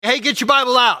Hey, get your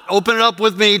Bible out. Open it up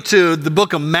with me to the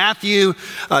book of Matthew,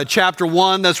 chapter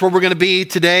 1. That's where we're going to be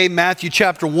today, Matthew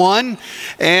chapter 1.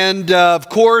 And of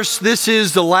course, this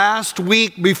is the last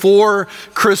week before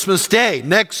Christmas Day.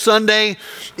 Next Sunday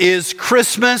is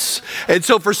Christmas. And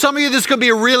so for some of you, this is going to be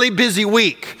a really busy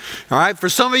week. All right. For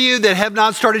some of you that have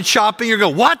not started shopping, you're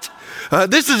going, what?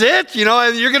 This is it? You know,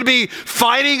 and you're going to be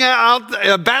fighting out,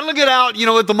 battling it out, you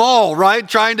know, at the mall, right?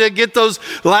 Trying to get those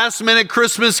last minute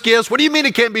Christmas gifts. What do you mean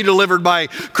it can't be delivered by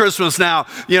Christmas now?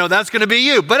 You know, that's going to be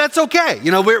you, but that's okay.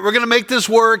 You know, we're going to make this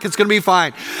work. It's going to be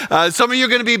fine. Some of you are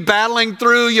going to be battling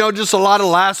through, you know, just a lot of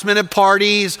last minute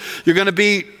parties. You're going to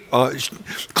be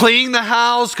cleaning the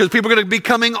house because people are going to be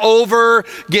coming over,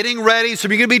 getting ready. So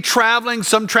you're going to be traveling,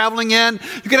 some traveling in.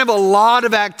 You're going to have a lot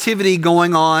of activity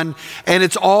going on, and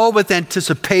it's all with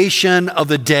anticipation of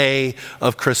the day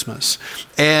of Christmas.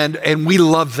 And we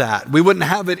love that. We wouldn't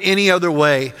have it any other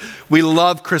way. We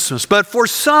love Christmas. But for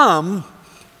some,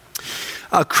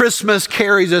 Christmas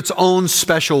carries its own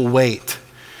special weight.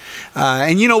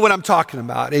 And you know what I'm talking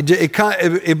about.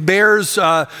 It bears,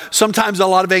 sometimes a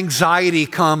lot of anxiety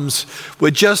comes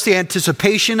with just the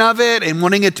anticipation of it and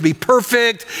wanting it to be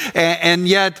perfect, and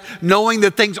yet knowing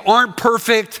that things aren't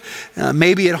perfect,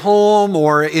 maybe at home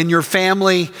or in your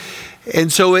family.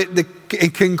 And so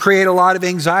it can create a lot of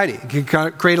anxiety. It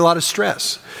can create a lot of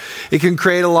stress. It can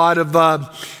create a lot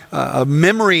of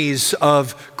memories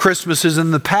of Christmases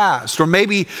in the past. Or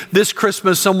maybe this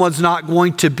Christmas someone's not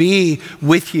going to be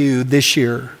with you this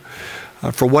year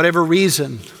for whatever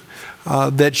reason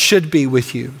that should be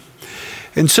with you.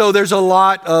 And so there's a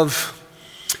lot of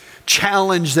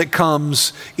challenge that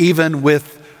comes even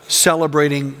with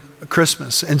celebrating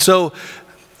Christmas. And so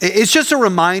it's just a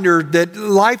reminder that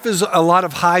life is a lot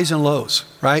of highs and lows,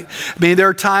 right? I mean, there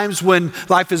are times when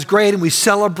life is great and we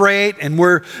celebrate and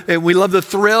we love the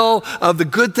thrill of the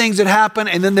good things that happen,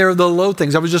 and then there are the low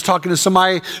things. I was just talking to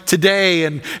somebody today,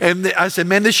 and I said,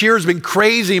 man, this year has been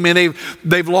crazy. I mean,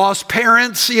 they've lost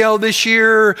parents, you know, this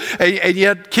year, and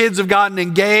yet kids have gotten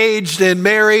engaged and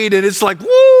married, and it's like,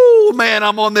 woo, man,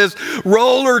 I'm on this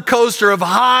roller coaster of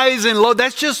highs and lows.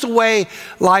 That's just the way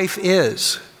life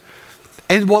is.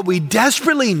 And what we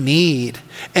desperately need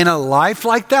in a life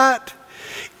like that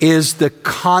is the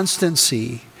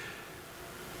constancy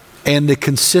and the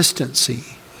consistency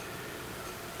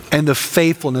and the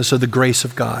faithfulness of the grace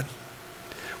of God.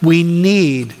 We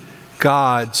need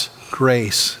God's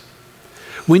grace.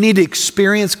 We need to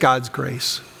experience God's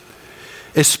grace,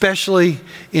 especially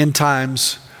in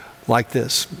times like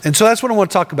this. And so that's what I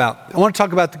want to talk about. I want to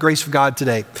talk about the grace of God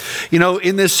today. You know,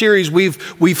 in this series,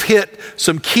 we've hit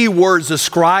some key words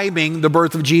describing the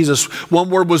birth of Jesus. One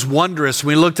word was wondrous.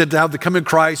 We looked at how the coming of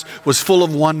Christ was full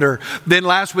of wonder. Then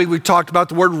last week we talked about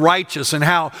the word righteous and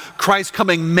how Christ's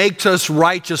coming makes us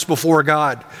righteous before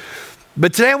God.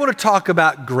 But today I want to talk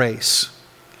about grace,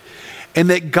 and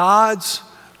that God's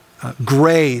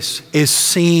grace is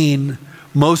seen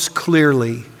most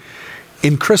clearly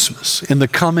in Christmas, in the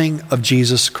coming of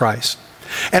Jesus Christ.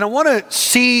 And I want to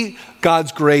see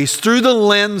God's grace through the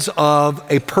lens of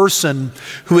a person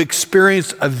who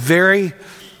experienced a very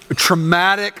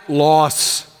traumatic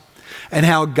loss, and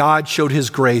how God showed his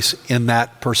grace in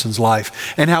that person's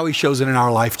life, and how he shows it in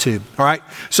our life too. All right?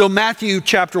 So Matthew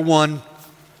chapter 1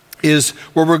 is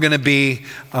where we're going to be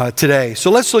today.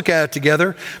 So let's look at it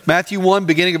together. Matthew 1,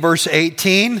 beginning of verse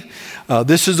 18.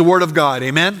 This is the word of God.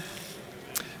 Amen?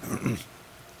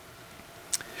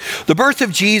 The birth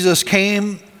of Jesus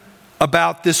came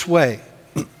about this way.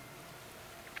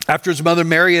 After his mother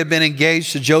Mary had been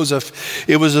engaged to Joseph,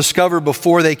 it was discovered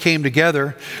before they came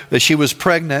together that she was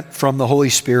pregnant from the Holy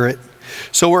Spirit.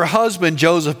 So her husband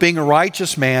Joseph, being a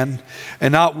righteous man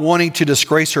and not wanting to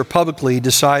disgrace her publicly,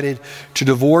 decided to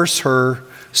divorce her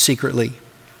secretly.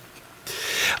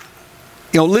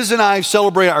 You know, Liz and I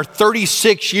celebrate our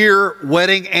 36-year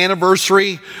wedding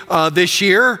anniversary this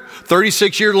year.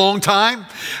 36-year long time.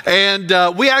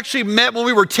 And we actually met when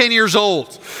we were 10 years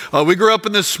old. We grew up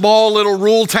in this small little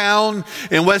rural town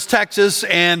in West Texas,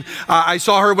 and I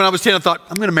saw her when I was 10. I thought,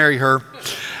 I'm going to marry her.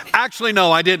 Actually,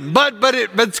 no, I didn't. But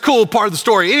it's cool, part of the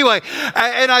story. Anyway,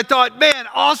 and I thought, man,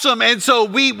 awesome. And so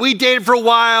we dated for a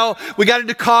while. We got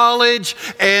into college,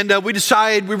 and we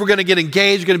decided we were going to get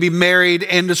engaged, going to be married.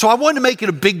 And so I wanted to make it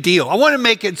a big deal. I wanted to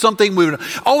make it something we would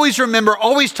always remember,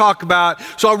 always talk about.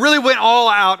 So I really went all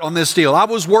out on this deal. I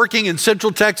was working in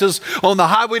Central Texas on the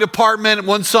highway department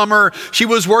one summer. She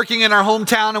was working in our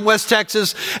hometown in West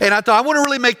Texas. And I thought, I want to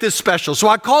really make this special. So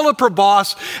I called up her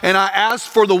boss, and I asked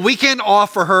for the weekend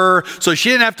off for her her so she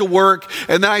didn't have to work.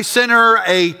 And then I sent her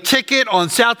a ticket on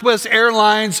Southwest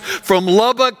Airlines from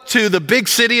Lubbock to the big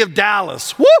city of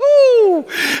Dallas. Woohoo!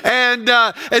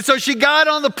 And so she got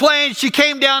on the plane. She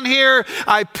came down here.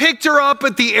 I picked her up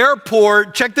at the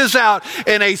airport. Check this out,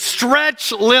 in a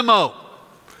stretch limo.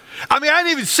 I mean, I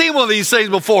hadn't even seen one of these things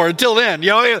before until then. You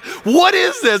know, what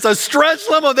is this? A stretch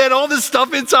limo? They had all this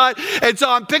stuff inside. And so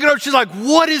I'm picking her up. She's like,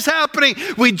 what is happening?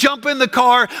 We jump in the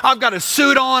car. I've got a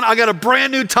suit on. I got a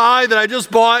brand new tie that I just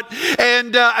bought.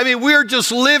 And I mean, we're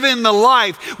just living the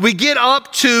life. We get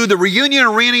up to the Reunion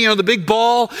Arena, you know, the big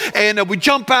ball. And we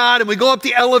jump out and we go up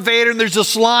the elevator. And there's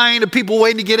this line of people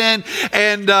waiting to get in.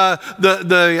 And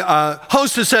the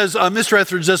hostess says, Mr.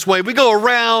 Etheridge, this way. We go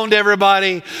around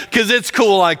everybody because it's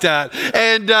cool like that.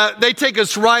 And they take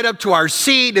us right up to our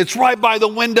seat. It's right by the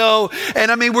window. And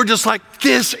I mean, we're just like,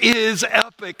 this is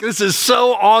epic. This is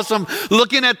so awesome.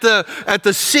 Looking at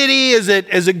the city as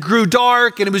it grew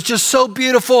dark, and it was just so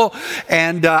beautiful.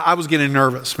 And I was getting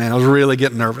nervous, man. I was really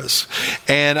getting nervous.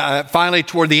 And finally,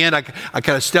 toward the end, I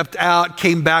kind of stepped out,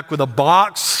 came back with a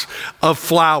box of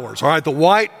flowers. All right, the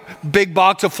white big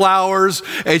box of flowers,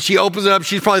 and she opens it up.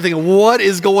 She's probably thinking, what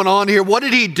is going on here? What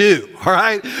did he do? All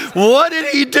right, what did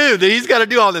he do that he's got to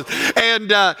do all this?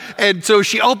 And so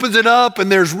she opens it up,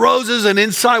 and there's roses, and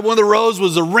inside one of the roses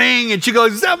was a ring, and she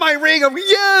goes, is that my ring? I'm like,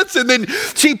 yes. And then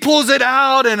she pulls it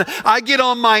out, and I get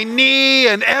on my knee,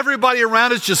 and everybody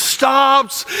around us just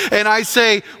stops, and I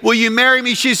say, will you marry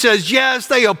me? She says, yes.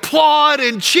 They applaud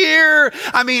and cheer.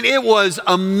 I mean, it was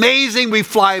amazing. We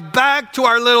fly back to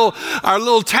our little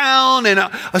town, and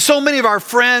so many of our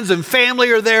friends and family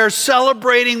are there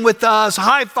celebrating with us,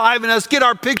 high-fiving us, get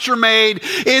our picture made.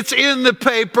 It's in the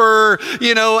paper,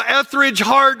 you know, Etheridge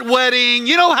Hart wedding.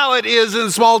 You know how it is in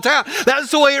a small town.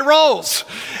 That's the way it rolls.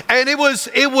 And it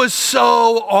was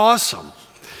so awesome.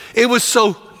 It was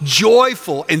so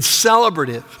joyful and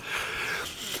celebrative.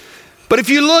 But if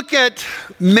you look at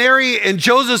Mary and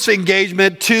Joseph's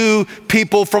engagement, two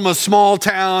people from a small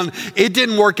town, it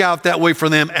didn't work out that way for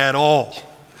them at all.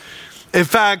 In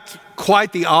fact,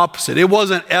 quite the opposite. It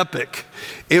wasn't epic.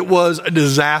 It was a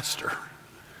disaster.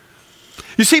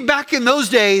 You see, back in those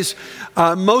days,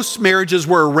 most marriages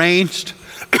were arranged.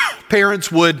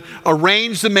 Parents would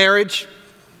arrange the marriage.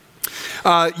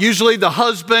 Usually the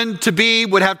husband-to-be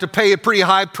would have to pay a pretty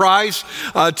high price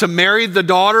to marry the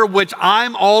daughter, which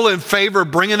I'm all in favor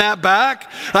of bringing that back.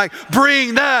 Like,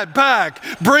 bring that back,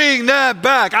 bring that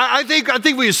back. I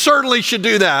think we certainly should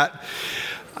do that.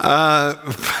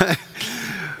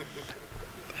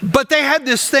 But they had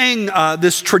this thing,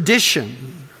 this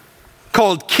tradition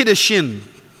called Kiddushin.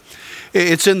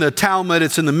 It's in the Talmud,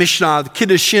 it's in the Mishnah. The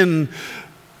Kiddushin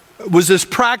was this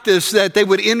practice that they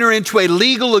would enter into a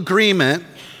legal agreement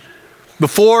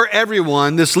before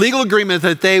everyone, this legal agreement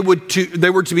that they were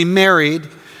to be married.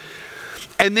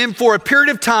 And then for a period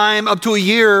of time, up to a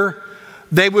year,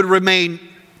 they would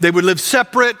live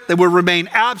separate, they would remain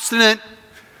abstinent,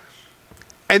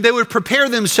 and they would prepare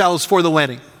themselves for the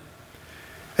wedding.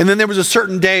 And then there was a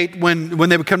certain date when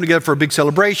they would come together for a big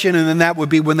celebration, and then that would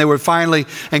be when they would finally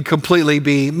and completely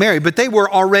be married. But they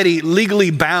were already legally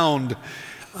bound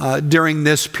during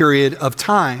this period of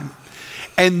time.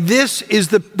 And this is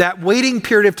that waiting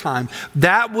period of time.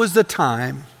 That was the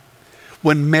time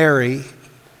when Mary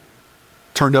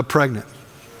turned up pregnant.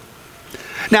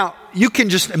 Now, you can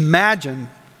just imagine,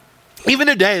 even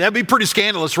today, that'd be pretty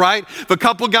scandalous, right? If a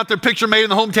couple got their picture made in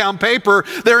the hometown paper,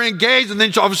 they're engaged, and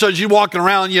then all of a sudden she's walking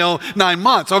around, 9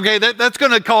 months. Okay, that's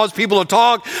going to cause people to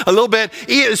talk a little bit,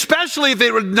 especially if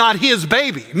it was not his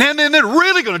baby. Then they're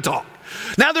really going to talk.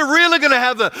 Now they're really going to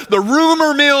have the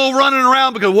rumor mill running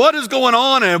around because what is going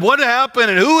on and what happened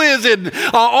and who is it, and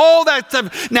all that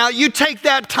stuff. Now you take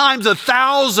that times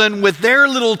 1,000 with their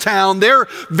little town, their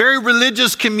very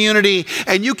religious community,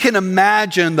 and you can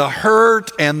imagine the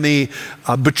hurt and the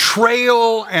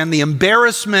betrayal and the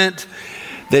embarrassment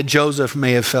that Joseph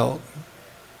may have felt.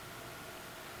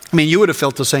 I mean, you would have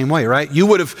felt the same way, right? You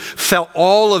would have felt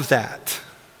all of that.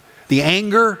 The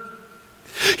anger.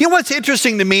 You know what's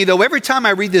interesting to me, though? Every time I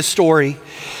read this story,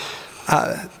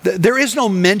 there is no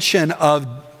mention of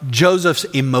Joseph's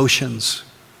emotions.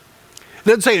 It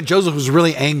doesn't say Joseph was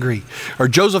really angry or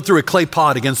Joseph threw a clay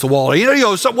pot against the wall.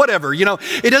 So whatever.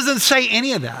 It doesn't say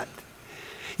any of that.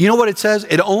 You know what it says?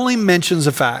 It only mentions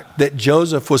the fact that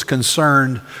Joseph was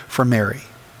concerned for Mary.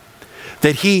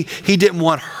 That he didn't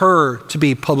want her to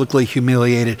be publicly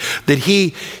humiliated. That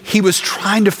he was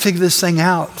trying to figure this thing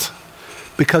out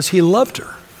because he loved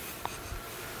her.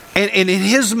 And in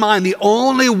his mind, the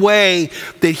only way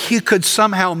that he could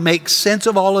somehow make sense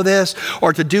of all of this,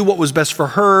 or to do what was best for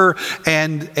her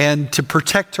and to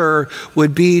protect her,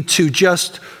 would be to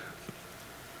just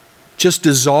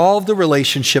dissolve the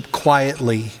relationship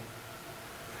quietly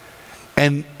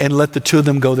and let the two of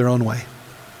them go their own way.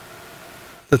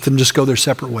 Let them just go their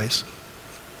separate ways.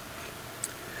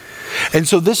 And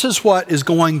so this is what is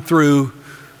going through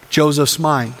Joseph's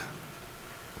mind.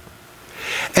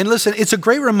 And listen, it's a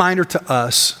great reminder to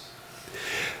us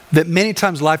that many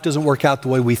times life doesn't work out the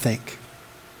way we think.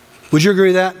 Would you agree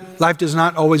with that? Life does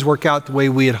not always work out the way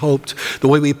we had hoped, the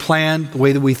way we planned, the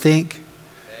way that we think.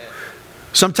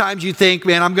 Sometimes you think,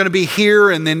 man, I'm going to be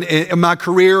here and then in my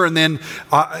career, and then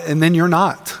you're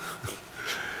not.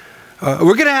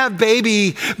 We're going to have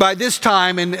baby by this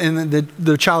time and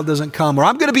the child doesn't come. Or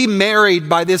I'm going to be married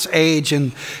by this age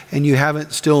and you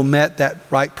haven't still met that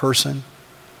right person.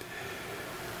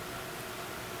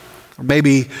 Or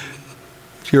maybe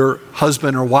your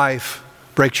husband or wife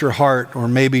breaks your heart, or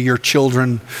maybe your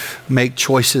children make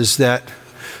choices that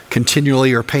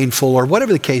continually are painful, or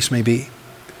whatever the case may be.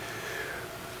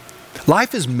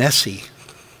 Life is messy.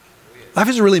 Life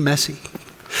is really messy.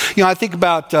 You know, I think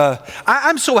about,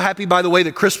 I'm so happy, by the way,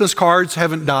 that Christmas cards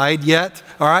haven't died yet,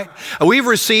 all right? We've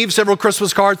received several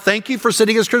Christmas cards. Thank you for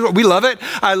sending us Christmas. We love it.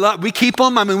 We keep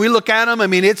them. I mean, we look at them. I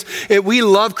mean, we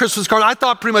love Christmas cards. I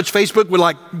thought pretty much Facebook would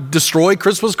like destroy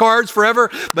Christmas cards forever,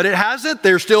 but it hasn't.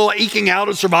 They're still eking out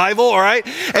a survival, all right?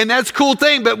 And that's a cool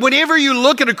thing. But whenever you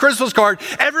look at a Christmas card,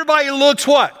 everybody looks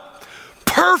what?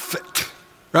 Perfect.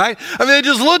 Right? I mean, they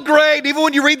just look great. Even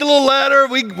when you read the little letter,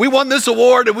 we won this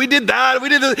award and we did that, and we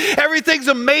did this. Everything's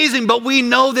amazing, but we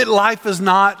know that life is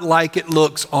not like it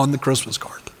looks on the Christmas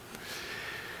card.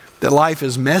 That life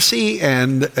is messy,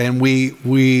 and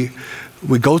we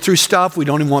go through stuff we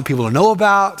don't even want people to know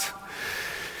about.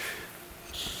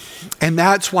 And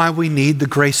that's why we need the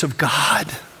grace of God.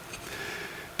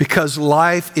 Because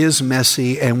life is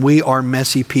messy, and we are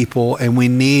messy people, and we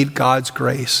need God's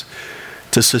grace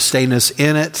to sustain us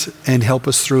in it and help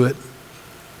us through it.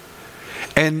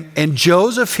 And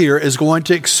Joseph here is going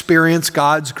to experience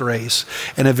God's grace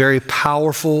in a very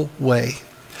powerful way.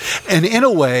 And in a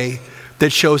way that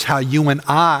shows how you and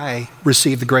I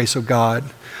receive the grace of God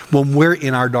when we're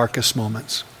in our darkest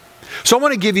moments. So I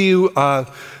want to give you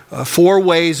 4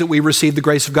 ways that we receive the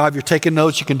grace of God. If you're taking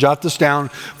notes, you can jot this down.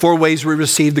 4 ways we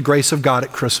receive the grace of God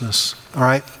at Christmas. All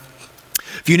right?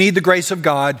 If you need the grace of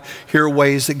God, here are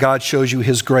ways that God shows you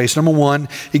his grace. Number 1,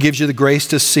 he gives you the grace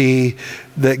to see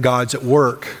that God's at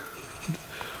work.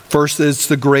 First, it's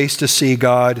the grace to see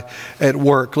God at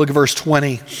work. Look at verse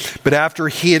 20. But after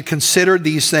he had considered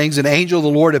these things, an angel of the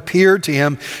Lord appeared to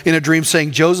him in a dream,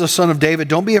 saying, Joseph, son of David,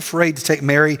 don't be afraid to take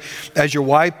Mary as your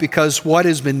wife, because what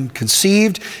has been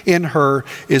conceived in her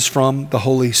is from the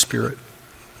Holy Spirit.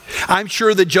 I'm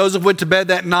sure that Joseph went to bed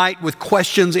that night with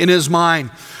questions in his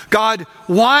mind. God,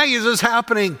 why is this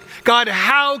happening? God,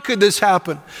 how could this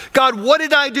happen? God, what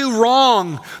did I do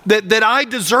wrong that I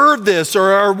deserve this?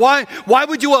 Or why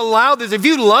would you allow this? If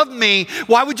you love me,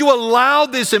 why would you allow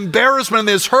this embarrassment and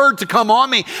this hurt to come on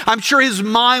me? I'm sure his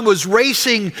mind was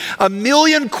racing a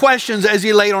million questions as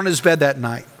he laid on his bed that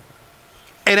night.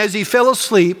 And as he fell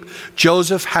asleep,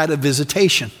 Joseph had a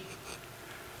visitation.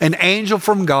 An angel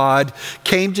from God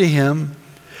came to him,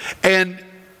 and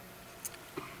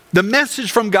the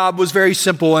message from God was very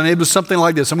simple, and it was something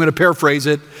like this. I'm going to paraphrase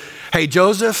it. Hey,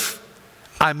 Joseph,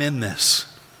 I'm in this.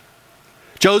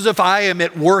 Joseph, I am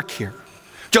at work here.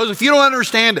 Joseph, you don't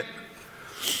understand it,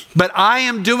 but I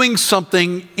am doing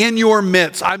something in your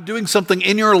midst. I'm doing something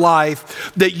in your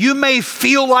life that you may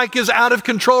feel like is out of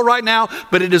control right now,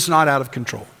 but it is not out of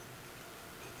control.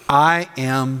 I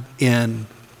am in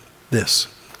this.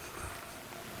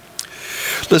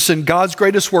 Listen, God's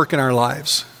greatest work in our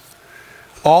lives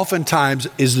oftentimes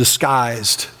is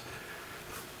disguised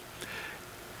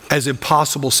as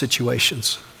impossible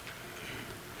situations.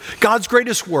 God's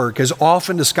greatest work is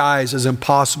often disguised as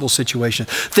impossible situations.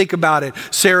 Think about it.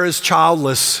 Sarah's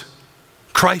childless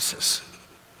crisis.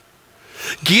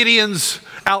 Gideon's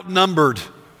outnumbered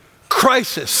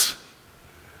crisis.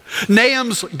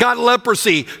 Nahum's got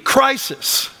leprosy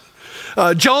crisis.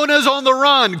 Jonah's on the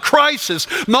run, crisis.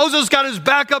 Moses got his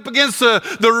back up against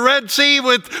the Red Sea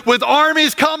with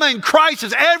armies coming,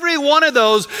 crisis. Every one of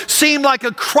those seemed like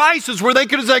a crisis where they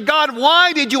could have said, God,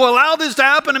 why did you allow this to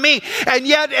happen to me? And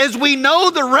yet, as we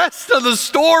know the rest of the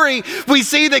story, we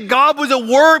see that God was at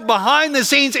work behind the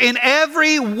scenes in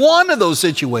every one of those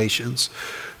situations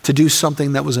to do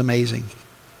something that was amazing.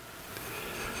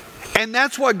 And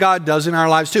that's what God does in our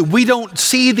lives too. We don't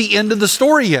see the end of the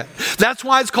story yet. That's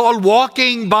why it's called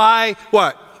walking by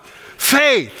what?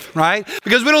 Faith, right?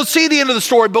 Because we don't see the end of the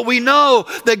story, but we know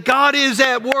that God is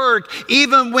at work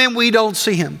even when we don't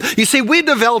see him. You see, we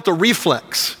developed a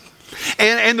reflex.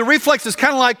 And the reflex is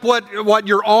kind of like what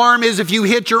your arm is. If you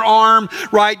hit your arm,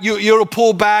 right, you'll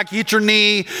pull back, you hit your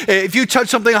knee. If you touch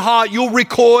something hot, you'll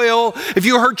recoil. If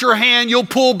you hurt your hand, you'll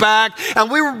pull back.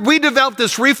 And we developed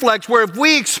this reflex where if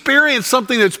we experience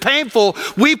something that's painful,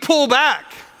 we pull back.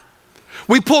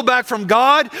 We pull back from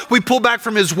God. We pull back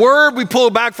from his word. We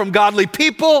pull back from godly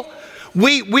people.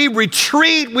 We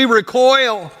retreat. We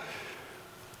recoil.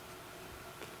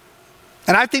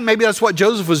 And I think maybe that's what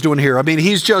Joseph was doing here. I mean,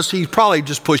 he probably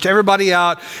just pushed everybody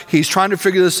out. He's trying to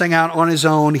figure this thing out on his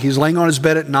own. He's laying on his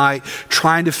bed at night,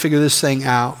 trying to figure this thing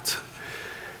out.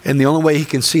 And the only way he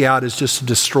can see out is just to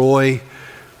destroy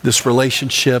this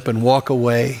relationship and walk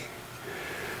away.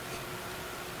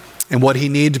 And what he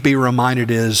needs to be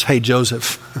reminded is, hey,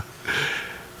 Joseph,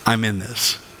 I'm in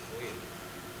this.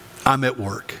 I'm at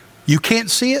work. You can't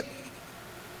see it,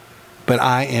 but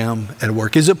I am at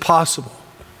work. Is it possible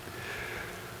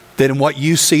that in what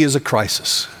you see as a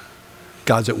crisis,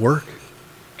 God's at work?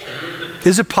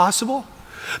 Is it possible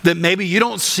that maybe you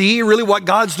don't see really what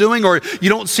God's doing, or you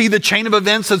don't see the chain of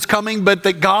events that's coming, but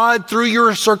that God, through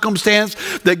your circumstance,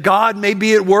 that God may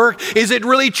be at work? Is it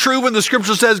really true when the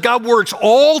scripture says God works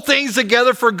all things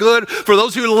together for good for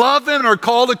those who love him and are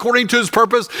called according to his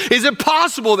purpose? Is it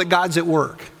possible that God's at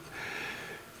work?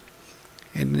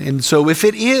 And so if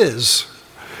it is,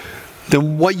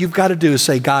 then what you've got to do is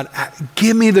say, God,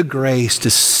 give me the grace to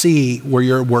see where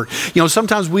you're at work. You know,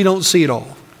 sometimes we don't see it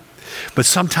all, but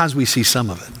sometimes we see some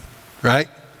of it, right?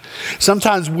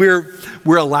 Sometimes we're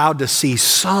allowed to see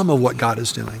some of what God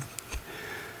is doing.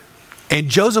 And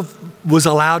Joseph was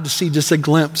allowed to see just a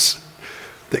glimpse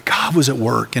that God was at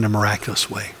work in a miraculous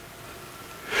way.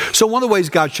 So one of the ways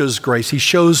God shows grace, he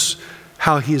shows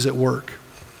how he's at work.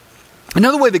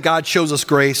 Another way that God shows us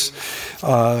grace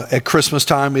at Christmas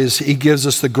time is he gives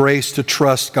us the grace to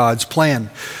trust God's plan.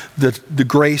 The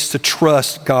grace to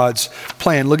trust God's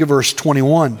plan. Look at verse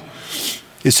 21.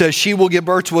 It says, she will give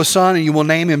birth to a son and you will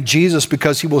name him Jesus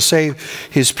because he will save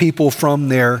his people from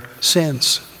their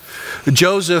sins.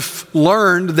 Joseph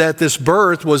learned that this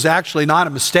birth was actually not a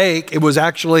mistake. It was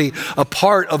actually a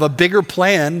part of a bigger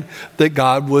plan that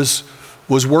God was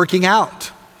working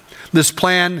out. This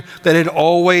plan that had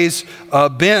always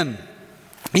been.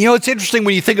 You know, it's interesting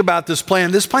when you think about this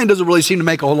plan. This plan doesn't really seem to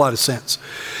make a whole lot of sense.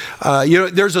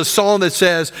 There's a song that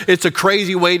says, it's a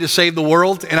crazy way to save the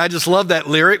world. And I just love that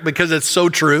lyric because it's so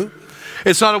true.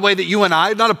 It's not a way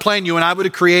that not a plan you and I would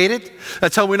have created.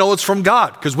 That's how we know it's from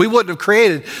God, because we wouldn't have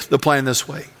created the plan this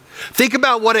way. Think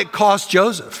about what it cost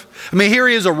Joseph. I mean, here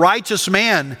he is, a righteous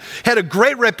man, had a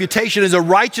great reputation as a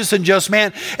righteous and just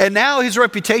man, and now his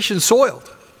reputation's soiled.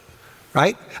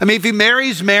 Right? I mean, if he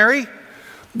marries Mary,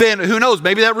 then who knows?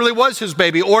 Maybe that really was his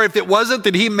baby. Or if it wasn't,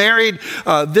 then he married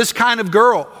this kind of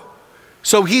girl.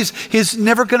 So he's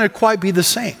never going to quite be the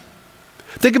same.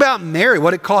 Think about Mary,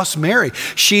 what it cost Mary.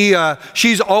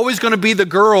 She's always going to be the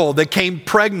girl that came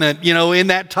pregnant, in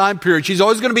that time period. She's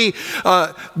always going to be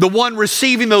the one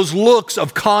receiving those looks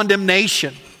of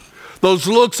condemnation, those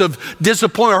looks of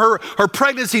disappointment. Her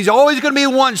pregnancy is always going to be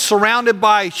one surrounded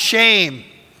by shame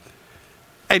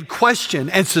and question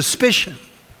and suspicion.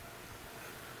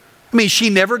 I mean, she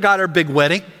never got her big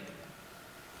wedding.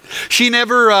 She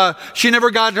never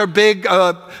got her big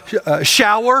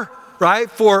shower,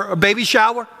 right, for a baby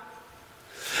shower.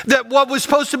 That what was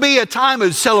supposed to be a time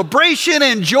of celebration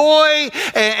and joy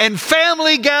and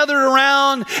family gathered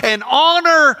around and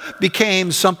honor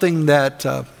became something that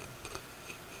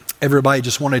everybody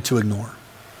just wanted to ignore.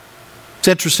 It's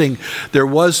interesting, there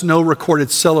was no recorded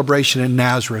celebration in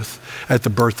Nazareth at the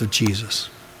birth of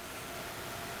Jesus.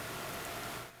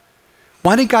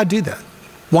 Why did God do that?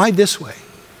 Why this way?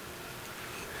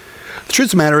 The truth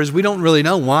of the matter is we don't really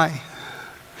know why.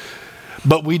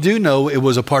 But we do know it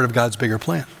was a part of God's bigger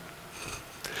plan.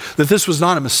 That this was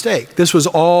not a mistake. This was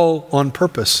all on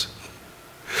purpose.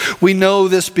 We know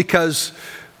this because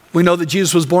we know that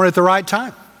Jesus was born at the right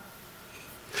time.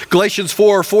 Galatians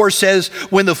 4:4 says,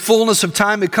 when the fullness of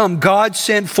time had come, God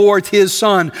sent forth his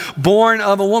son, born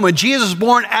of a woman. Jesus was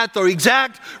born at the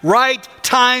exact right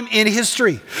time in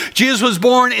history. Jesus was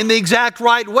born in the exact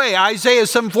right way. Isaiah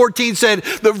 7:14 said,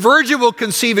 the virgin will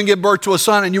conceive and give birth to a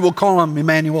son, and you will call him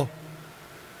Emmanuel.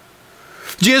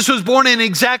 Jesus was born in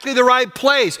exactly the right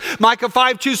place. Micah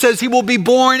 5:2 says he will be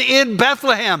born in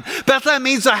Bethlehem. Bethlehem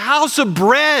means the house of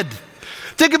bread.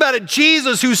 Think about it.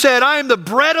 Jesus, who said, I am the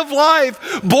bread of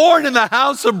life, born in the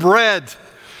house of bread.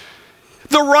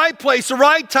 The right place, the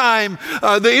right time,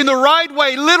 in the right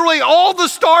way. Literally all the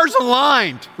stars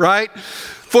aligned, right?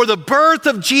 for the birth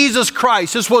of Jesus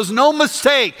Christ. This was no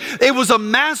mistake. It was a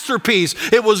masterpiece.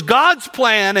 It was God's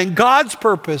plan and God's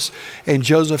purpose. And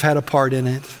Joseph had a part in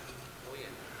it.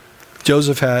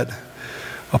 Joseph had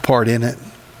a part in it.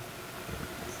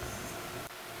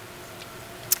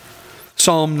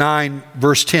 Psalm 9,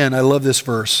 verse 10. I love this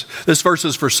verse. This verse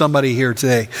is for somebody here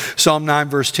today. Psalm 9,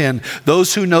 verse 10.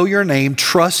 Those who know your name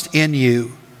trust in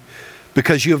you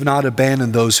because you have not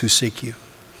abandoned those who seek you.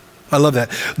 I love that.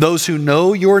 Those who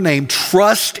know your name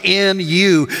trust in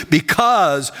you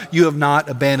because you have not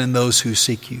abandoned those who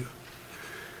seek you.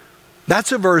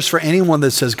 That's a verse for anyone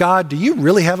that says, God, do you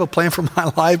really have a plan for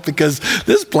my life? Because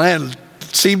this plan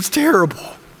seems terrible.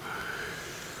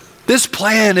 This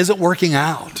plan isn't working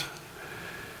out.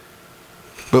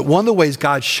 But one of the ways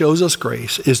God shows us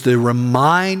grace is to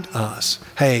remind us,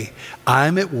 hey,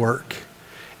 I'm at work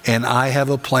and I have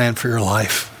a plan for your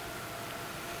life.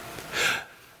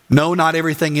 No, not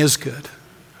everything is good,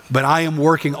 but I am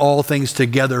working all things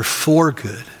together for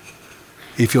good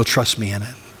if you'll trust me in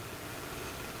it.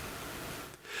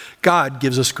 God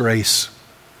gives us grace.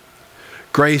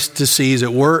 Grace to see He's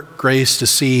at work, grace to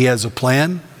see He has a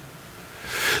plan.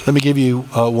 Let me give you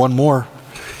one more.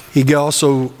 He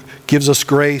also gives us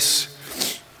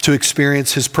grace to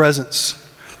experience His presence.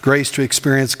 Grace to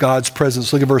experience God's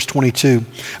presence. Look at verse 22.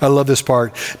 I love this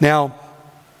part. Now,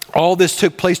 all this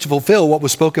took place to fulfill what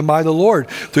was spoken by the Lord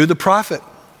through the prophet.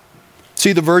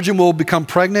 See, the virgin will become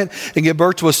pregnant and give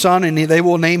birth to a son, and they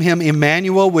will name him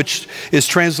Emmanuel, which is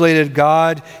translated,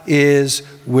 God is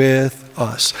with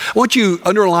us. I want you to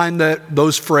underline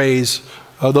those three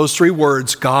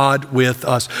words, God with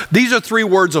us. These are three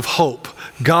words of hope.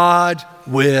 God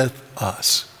with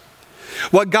us.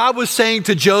 What God was saying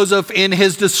to Joseph in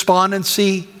his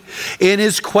despondency, in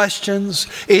his questions,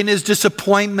 in his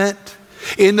disappointment,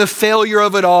 in the failure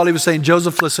of it all, He was saying,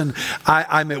 Joseph, listen,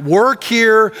 I'm at work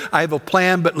here. I have a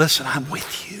plan, but listen, I'm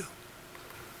with you.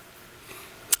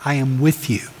 I am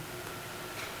with you.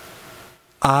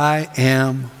 I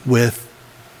am with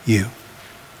you.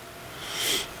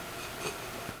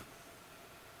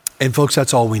 And folks,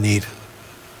 that's all we need.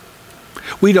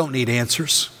 We don't need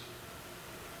answers.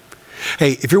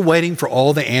 Hey, if you're waiting for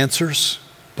all the answers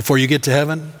before you get to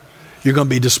heaven, you're going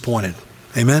to be disappointed.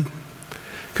 Amen?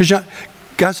 Because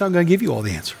God's not going to give you all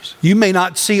the answers. You may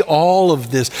not see all of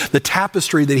this, the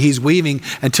tapestry that He's weaving,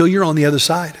 until you're on the other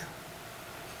side.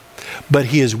 But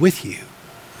He is with you,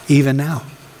 even now.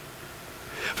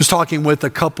 I was talking with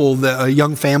a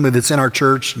young family that's in our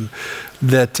church and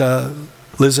that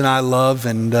Liz and I love,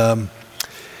 and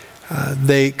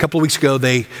a couple of weeks ago,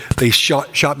 they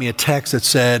shot me a text that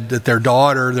said that their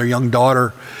young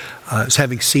daughter, is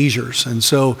having seizures. And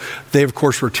so they, of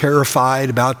course, were terrified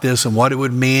about this and what it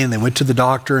would mean. They went to the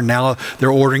doctor, and now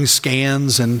they're ordering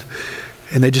scans, and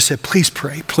they just said, please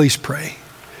pray, please pray.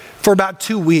 For about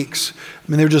 2 weeks,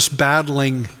 they're just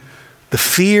battling the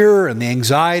fear and the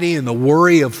anxiety and the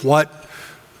worry of what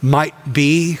might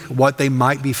be, what they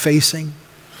might be facing.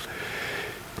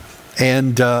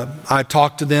 And I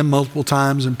talked to them multiple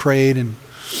times and prayed, and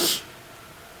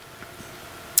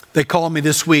they called me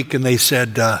this week and they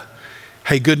said,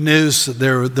 hey, good news,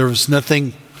 there was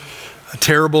nothing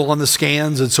terrible on the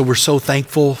scans, and so we're so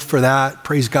thankful for that.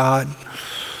 Praise God.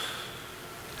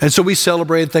 And so we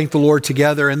celebrated, thanked the Lord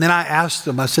together, and then I asked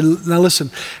them, I said, now listen,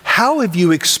 how have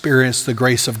you experienced the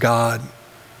grace of God?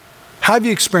 How have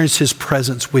you experienced His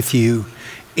presence with you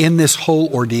in this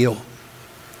whole ordeal?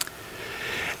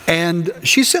 And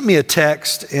she sent me a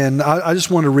text, and I just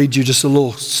want to read you just a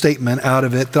little statement out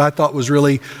of it that I thought was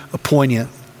really poignant.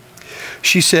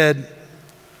 She said,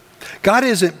 God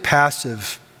isn't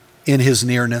passive in His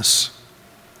nearness,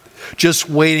 just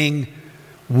waiting,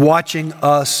 watching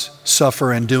us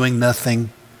suffer and doing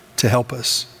nothing to help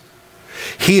us.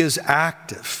 He is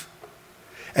active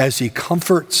as He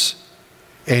comforts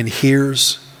and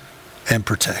hears and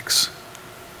protects.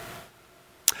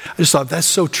 I just thought, that's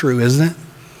so true, isn't it?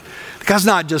 God's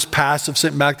not just passive,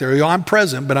 sitting back there. I'm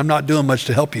present, but I'm not doing much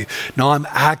to help you. No, I'm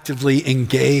actively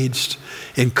engaged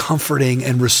in comforting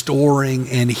and restoring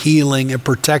and healing and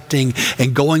protecting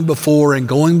and going before and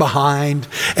going behind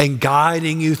and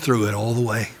guiding you through it all the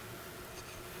way.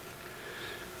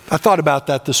 I thought about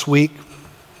that this week.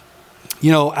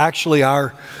 Actually,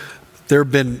 there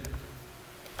have been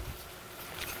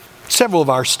several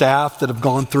of our staff that have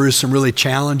gone through some really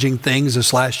challenging things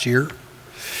this last year.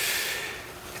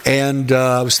 And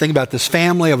I was thinking about this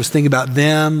family. I was thinking about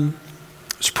them.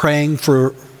 I was praying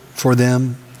for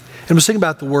them. And I was thinking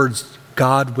about the words,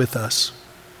 God with us.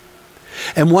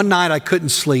 And one night I couldn't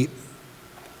sleep.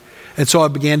 And so I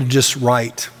began to just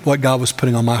write what God was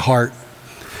putting on my heart.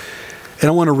 And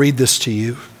I want to read this to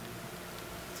you,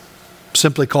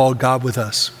 simply called God with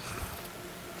Us.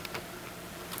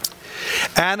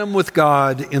 Adam with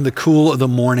God in the cool of the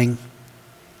morning.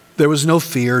 There was no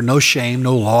fear, no shame,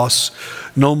 no loss,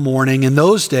 no mourning. In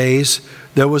those days,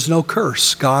 there was no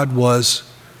curse. God was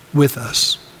with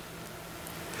us.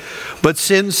 But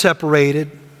sin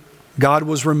separated. God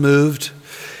was removed.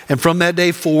 And from that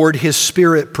day forward, his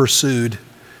spirit pursued.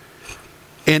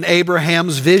 In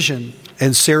Abraham's vision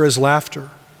and Sarah's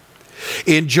laughter,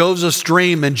 in Joseph's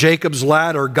dream and Jacob's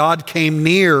ladder, God came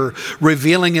near,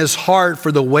 revealing his heart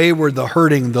for the wayward, the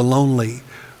hurting, the lonely,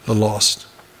 the lost.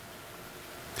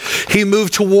 He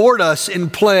moved toward us in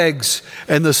plagues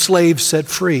and the slaves set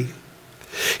free.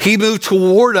 He moved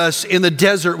toward us in the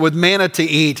desert with manna to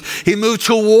eat. He moved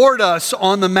toward us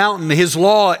on the mountain, his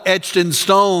law etched in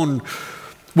stone.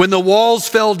 When the walls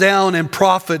fell down and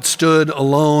prophets stood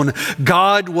alone,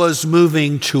 God was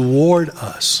moving toward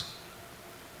us.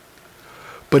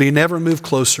 But he never moved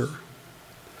closer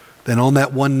than on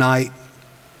that one night,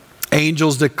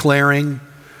 angels declaring,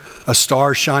 a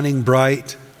star shining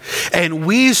bright. And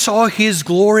we saw his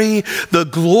glory, the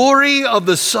glory of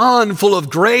the Son, full of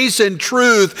grace and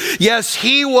truth. Yes,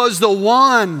 he was the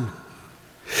one.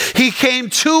 He came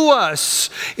to us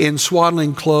in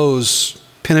swaddling clothes,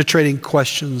 penetrating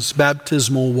questions,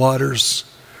 baptismal waters,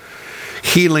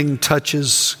 healing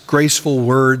touches, graceful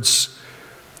words,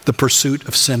 the pursuit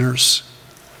of sinners.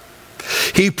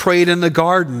 He prayed in the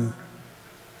garden,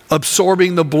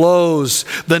 absorbing the blows.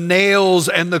 The nails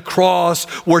and the cross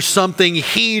were something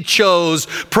he chose.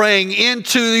 Praying,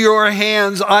 into your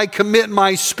hands I commit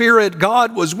my spirit.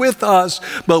 God was with us,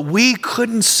 but we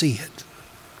couldn't see it.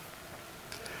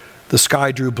 The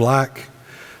sky drew black.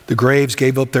 The graves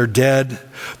gave up their dead.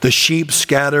 The sheep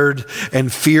scattered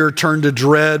and fear turned to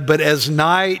dread. But as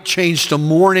night changed to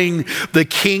morning, the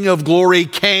King of glory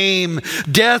came.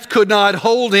 Death could not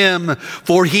hold him,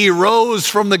 for he rose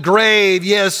from the grave.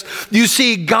 Yes, you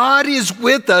see, God is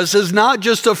with us is not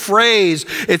just a phrase.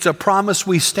 It's a promise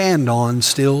we stand on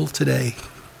still today.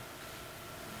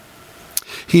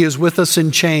 He is with us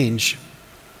in change.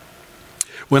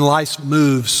 When life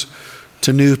moves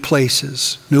to new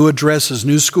places, new addresses,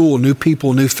 new school, new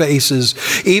people, new faces.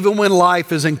 Even when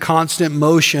life is in constant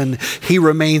motion, he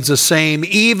remains the same.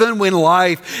 Even when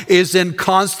life is in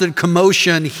constant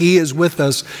commotion, he is with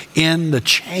us in the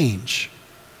change.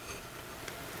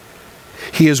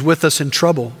 He is with us in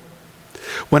trouble.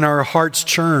 When our hearts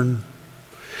churn,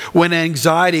 when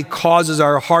anxiety causes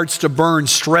our hearts to burn,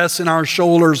 stress in our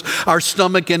shoulders, our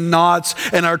stomach in knots,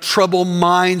 and our troubled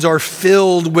minds are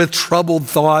filled with troubled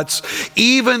thoughts,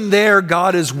 even there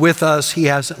God is with us. He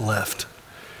hasn't left.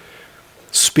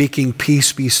 Speaking,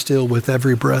 peace be still with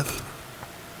every breath.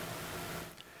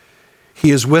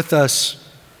 He is with us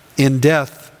in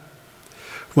death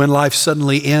when life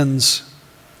suddenly ends.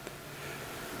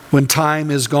 When time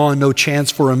is gone, no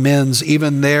chance for amends.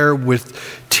 Even there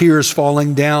with tears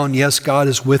falling down, yes, God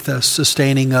is with us,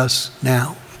 sustaining us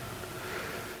now.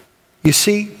 You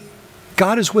see,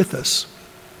 God is with us.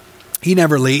 He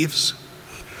never leaves.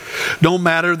 No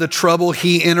matter the trouble,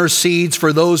 he intercedes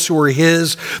for those who are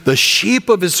his, the sheep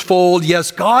of his fold.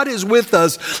 Yes, God is with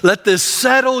us. Let this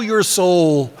settle your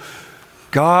soul.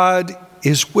 God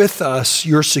is with us.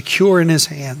 You're secure in his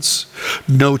hands.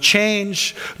 No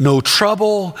change, no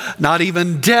trouble, not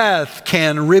even death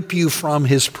can rip you from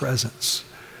his presence.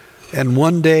 And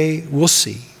one day we'll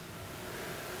see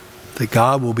that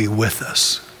God will be with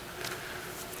us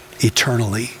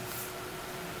eternally.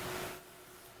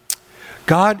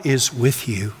 God is with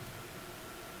you.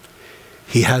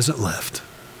 He hasn't left.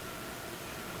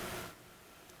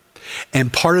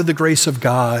 And part of the grace of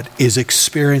God is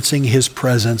experiencing his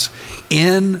presence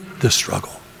in the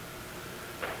struggle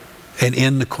and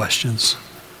in the questions.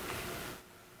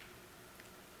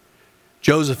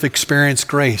 Joseph experienced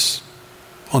grace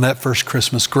on that first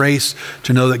Christmas. Grace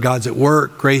to know that God's at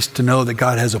work. Grace to know that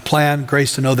God has a plan.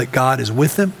 Grace to know that God is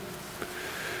with him.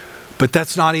 But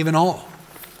that's not even all.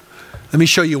 Let me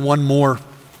show you one more.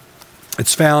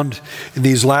 It's found in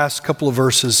these last couple of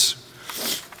verses.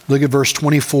 Look at verse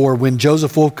 24. When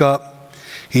Joseph woke up,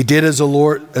 he did as the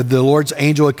Lord's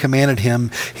angel had commanded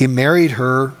him. He married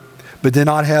her, but did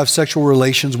not have sexual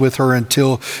relations with her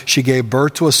until she gave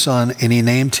birth to a son, and he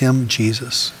named him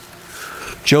Jesus.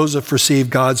 Joseph received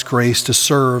God's grace to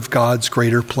serve God's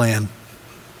greater plan.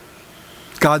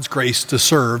 God's grace to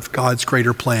serve God's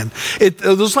greater plan.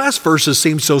 Those last verses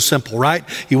seem so simple, right?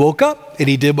 He woke up and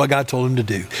he did what God told him to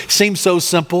do. Seems so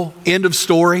simple, end of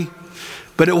story,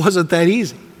 but it wasn't that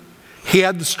easy. He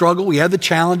had the struggle, he had the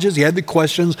challenges, he had the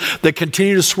questions that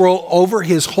continued to swirl over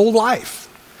his whole life.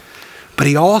 but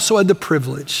he also had the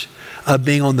privilege of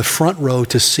being on the front row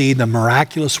to see the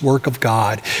miraculous work of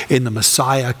God in the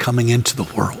Messiah coming into the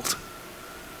world.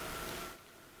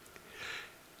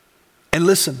 And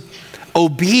listen,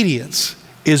 obedience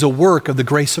is a work of the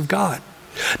grace of God.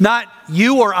 Not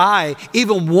you or I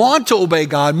even want to obey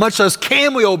God, much less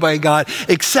can we obey God,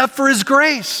 except for his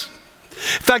grace.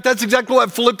 In fact, that's exactly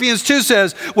what Philippians 2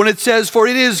 says when it says, for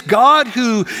it is God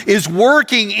who is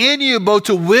working in you both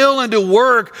to will and to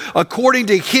work according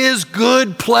to his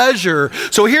good pleasure.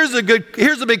 So here's a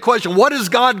big question. What has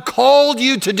God called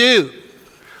you to do?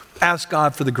 Ask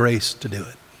God for the grace to do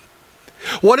it.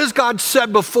 What has God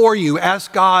set before you?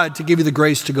 Ask God to give you the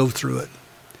grace to go through it.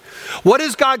 What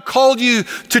has God called you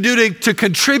to do to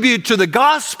contribute to the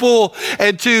gospel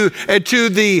and to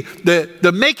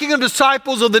the making of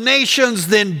disciples of the nations?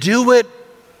 Then do it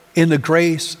in the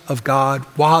grace of God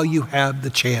while you have the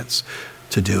chance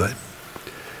to do it.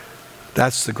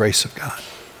 That's the grace of God.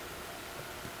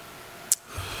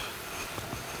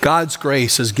 God's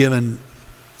grace is given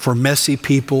for messy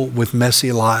people with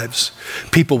messy lives.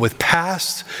 People with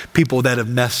past, people that have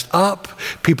messed up,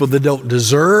 people that don't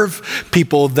deserve,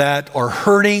 people that are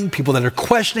hurting, people that are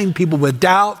questioning, people with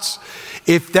doubts.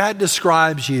 If that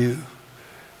describes you,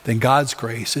 then God's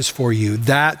grace is for you.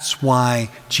 That's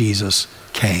why Jesus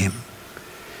came.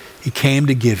 He came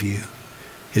to give you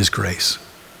his grace.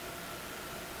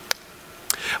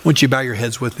 I want you to bow your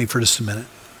heads with me for just a minute.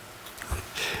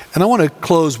 And I want to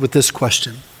close with this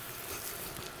question.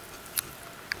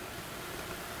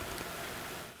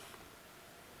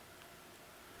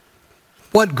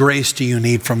 What grace do you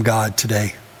need from God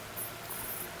today?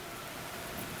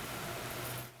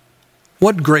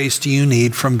 What grace do you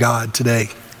need from God today?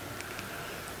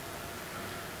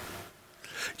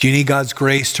 Do you need God's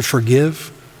grace to forgive?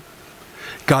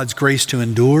 God's grace to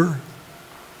endure?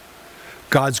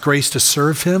 God's grace to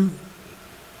serve him?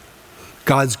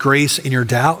 God's grace in your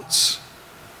doubts?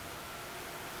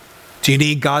 Do you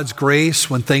need God's grace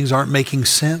when things aren't making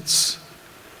sense?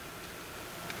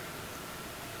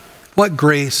 What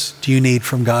grace do you need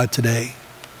from God today?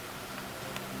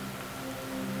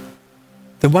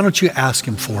 Then why don't you ask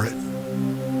him for it?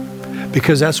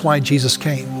 Because that's why Jesus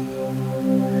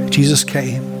came. Jesus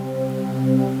came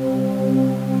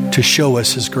to show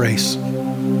us his grace.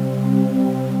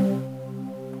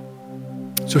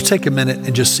 So take a minute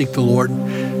and just seek the Lord.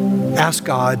 Ask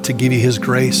God to give you his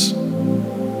grace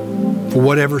for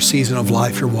whatever season of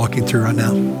life you're walking through right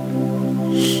now.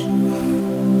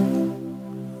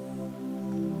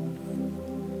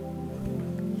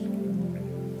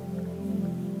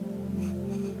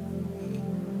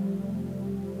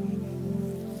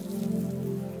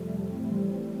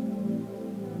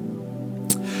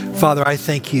 Father, I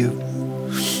thank you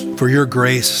for your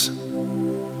grace.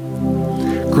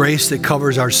 Grace that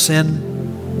covers our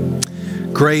sin.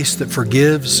 Grace that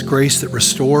forgives. Grace that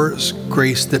restores.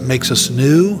 Grace that makes us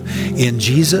new in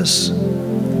Jesus.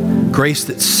 Grace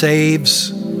that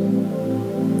saves.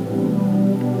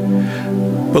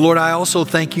 But Lord, I also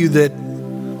thank you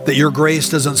that your grace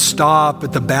doesn't stop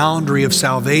at the boundary of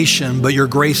salvation, but your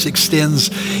grace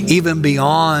extends even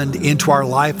beyond into our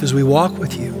life as we walk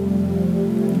with you.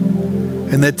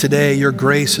 And that today your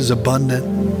grace is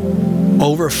abundant,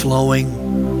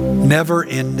 overflowing, never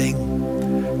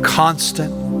ending,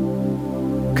 constant,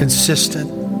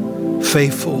 consistent,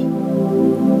 faithful.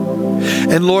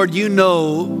 And Lord, you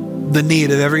know the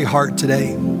need of every heart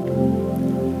today.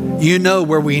 You know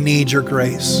where we need your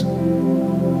grace.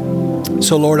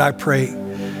 So Lord, I pray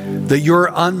that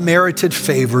your unmerited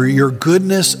favor, your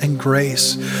goodness and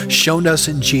grace shown us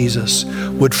in Jesus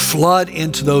would flood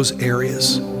into those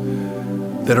areas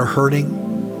that are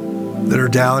hurting, that are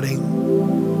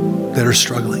doubting, that are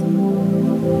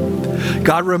struggling.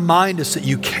 God, remind us that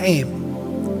you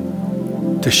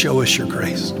came to show us your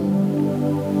grace.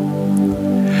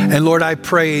 And Lord, I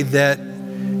pray that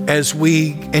as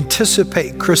we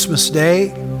anticipate Christmas Day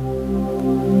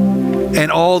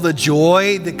and all the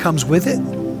joy that comes with it,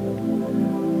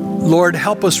 Lord,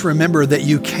 help us remember that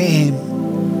you came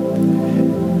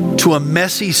to a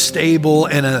messy stable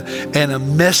and a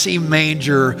messy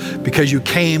manger because you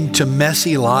came to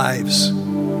messy lives.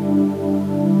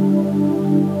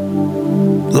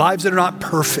 Lives that are not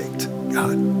perfect,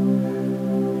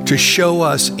 God. To show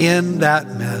us in that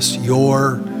mess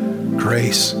your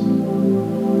grace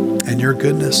and your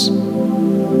goodness.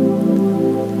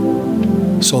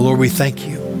 So Lord, we thank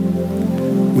you.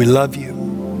 We love you.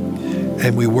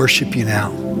 And we worship you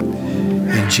now.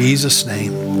 In Jesus'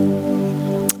 name.